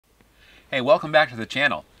Hey, welcome back to the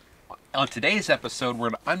channel. On today's episode,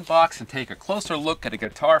 we're going to unbox and take a closer look at a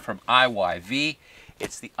guitar from IYV.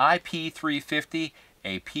 It's the IP350,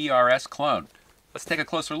 a PRS clone. Let's take a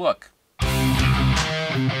closer look.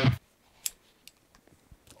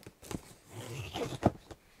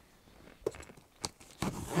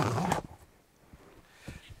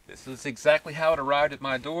 This is exactly how it arrived at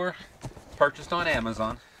my door. Purchased on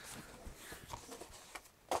Amazon.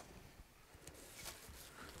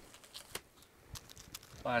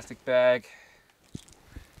 Plastic bag,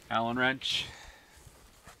 Allen wrench,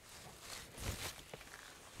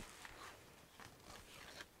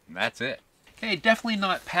 and that's it. Okay, definitely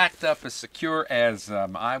not packed up as secure as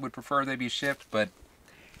I would prefer they be shipped, but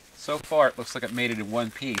so far it looks like it made it in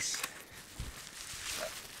one piece.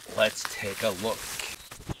 Let's take a look.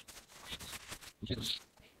 There it is.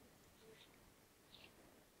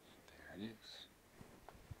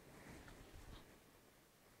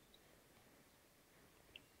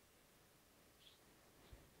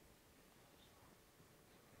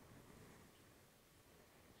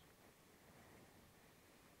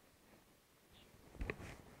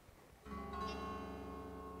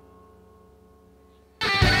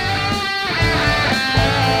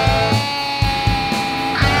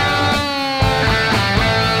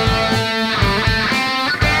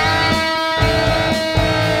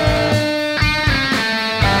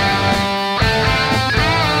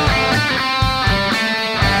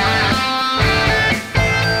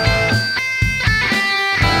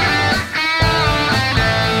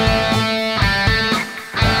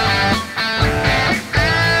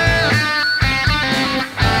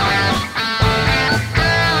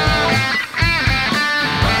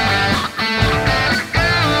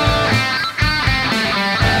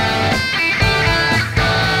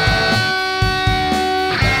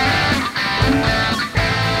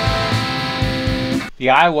 The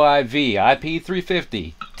IYV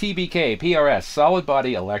IP350 TBK PRS solid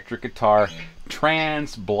body electric guitar,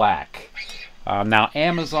 trans black. Now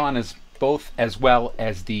Amazon is both, as well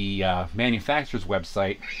as the manufacturer's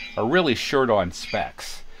website, are really short on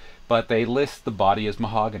specs, but they list the body as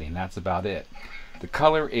mahogany, and that's about it. The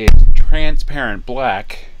color is transparent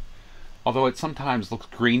black, although it sometimes looks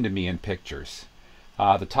green to me in pictures.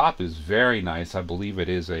 The top is very nice. I believe it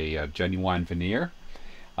is a genuine veneer.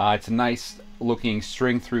 It's a nice looking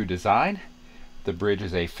string through design. The bridge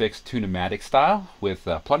is a fixed tune-o-matic style with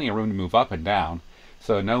plenty of room to move up and down,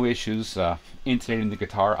 so no issues intonating the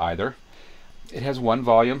guitar either. It has one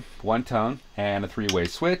volume, one tone, and a three-way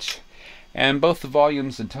switch, and both the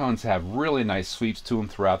volumes and tones have really nice sweeps to them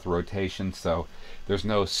throughout the rotation, so there's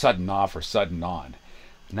no sudden off or sudden on.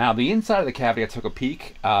 Now the inside of the cavity, I took a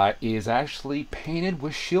peek, is actually painted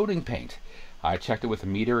with shielding paint. I checked it with a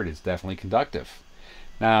meter. It is definitely conductive.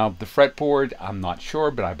 Now the fretboard, I'm not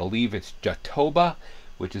sure, but I believe it's Jatoba,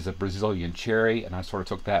 which is a Brazilian cherry, and I sort of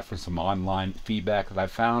took that from some online feedback that I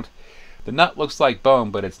found. The nut looks like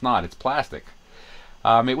bone, but it's not, it's plastic.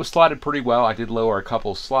 It was slotted pretty well. I did lower a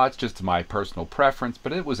couple slots just to my personal preference,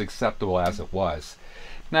 but it was acceptable as it was.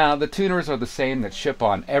 Now the tuners are the same that ship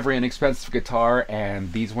on every inexpensive guitar,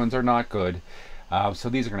 and these ones are not good, so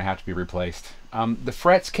these are going to have to be replaced. The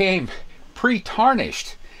frets came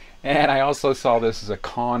pre-tarnished. And I also saw this as a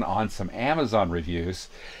con on some Amazon reviews.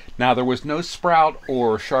 Now there was no sprout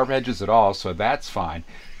or sharp edges at all, so that's fine,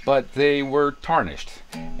 but they were tarnished.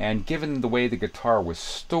 And given the way the guitar was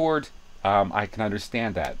stored, I can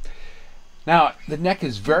understand that. Now the neck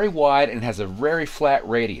is very wide and has a very flat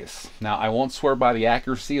radius. Now I won't swear by the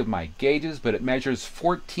accuracy of my gauges, but it measures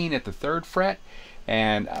 14 at the 3rd fret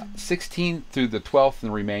and 16 through the 12th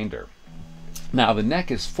and remainder. Now the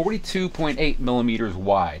neck is 42.8 millimeters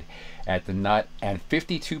wide at the nut and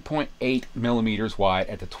 52.8 millimeters wide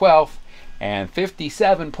at the 12th and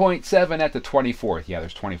 57.7 at the 24th. Yeah,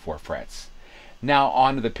 there's 24 frets. Now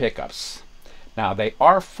on to the pickups. Now they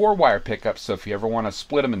are 4-wire pickups, so if you ever want to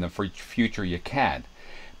split them in the future, you can.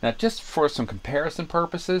 Now just for some comparison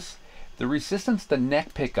purposes, the resistance to the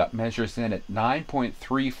neck pickup measures in at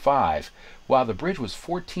 9.35, while the bridge was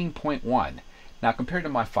 14.1. Now compared to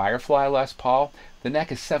my Firefly Les Paul, the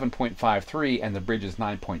neck is 7.53 and the bridge is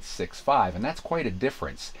 9.65, and that's quite a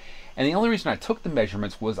difference. And the only reason I took the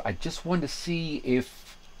measurements was I just wanted to see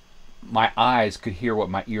if my eyes could hear what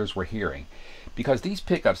my ears were hearing, because these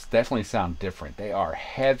pickups definitely sound different. They are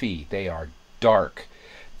heavy, they are dark,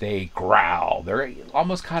 they growl, they're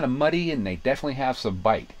almost kind of muddy, and they definitely have some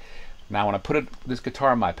bite. Now when I put this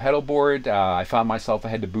guitar on my pedal board, I found myself I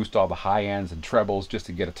had to boost all the high ends and trebles just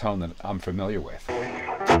to get a tone that I'm familiar with.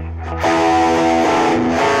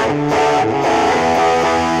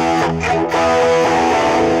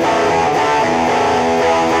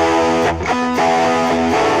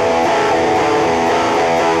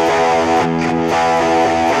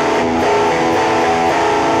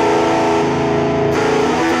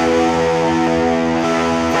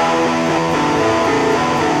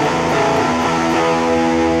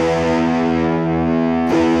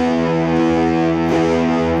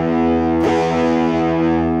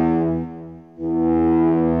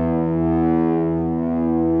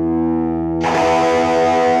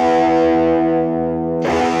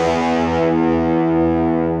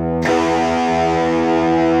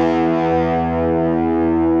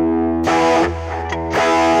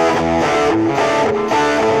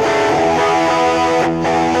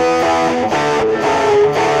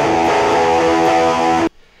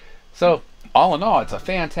 all in all, it's a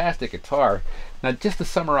fantastic guitar. Now, just to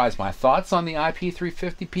summarize my thoughts on the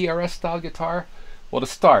IP350 PRS style guitar, well, to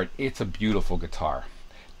start, it's a beautiful guitar.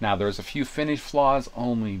 Now, there's a few finish flaws,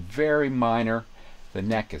 only very minor. The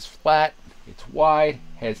neck is flat, it's wide,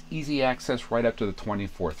 has easy access right up to the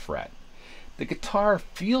 24th fret. The guitar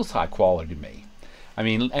feels high quality to me. I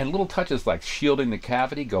mean, and little touches like shielding the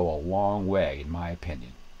cavity go a long way, in my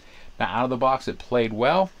opinion. Now, out of the box, it played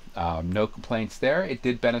well. No complaints there. It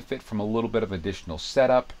did benefit from a little bit of additional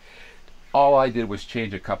setup. All I did was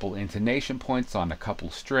change a couple intonation points on a couple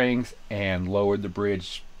strings and lowered the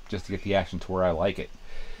bridge just to get the action to where I like it.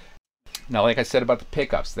 Now, like I said about the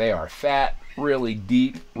pickups, they are fat, really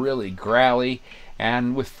deep, really growly,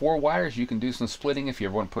 and with 4 wires you can do some splitting if you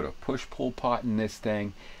ever want to put a push-pull pot in this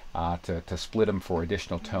thing to split them for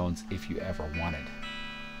additional tones if you ever wanted.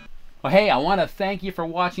 Well, hey, I want to thank you for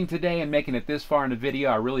watching today and making it this far in the video.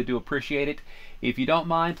 I really do appreciate it. If you don't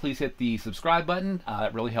mind, please hit the subscribe button.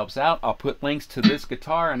 That really helps out. I'll put links to this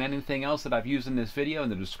guitar and anything else that I've used in this video in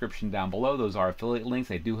the description down below. Those are affiliate links.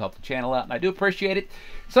 They do help the channel out, and I do appreciate it.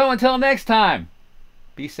 So until next time,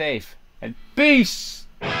 be safe and peace!